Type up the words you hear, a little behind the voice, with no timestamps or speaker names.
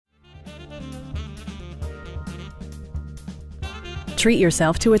Treat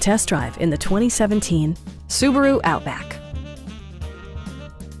yourself to a test drive in the 2017 Subaru Outback.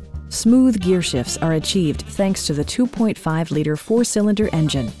 Smooth gear shifts are achieved thanks to the 2.5-liter four-cylinder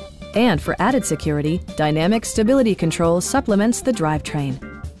engine. And for added security, dynamic stability control supplements the drivetrain.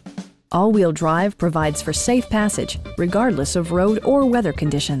 All-wheel drive provides for safe passage, regardless of road or weather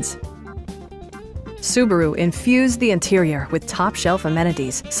conditions. Subaru infused the interior with top-shelf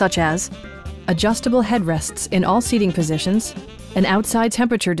amenities such as adjustable headrests in all seating positions, an outside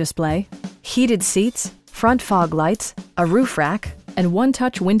temperature display, heated seats, front fog lights, a roof rack, and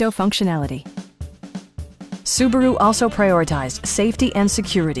one-touch window functionality. Subaru also prioritized safety and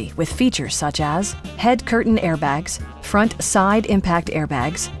security with features such as head curtain airbags, front side impact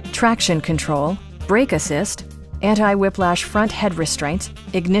airbags, traction control, brake assist, anti-whiplash front head restraints,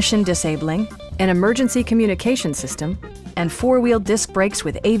 ignition disabling, an emergency communication system, and four-wheel disc brakes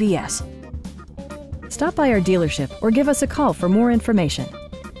with ABS. Stop by our dealership or give us a call for more information.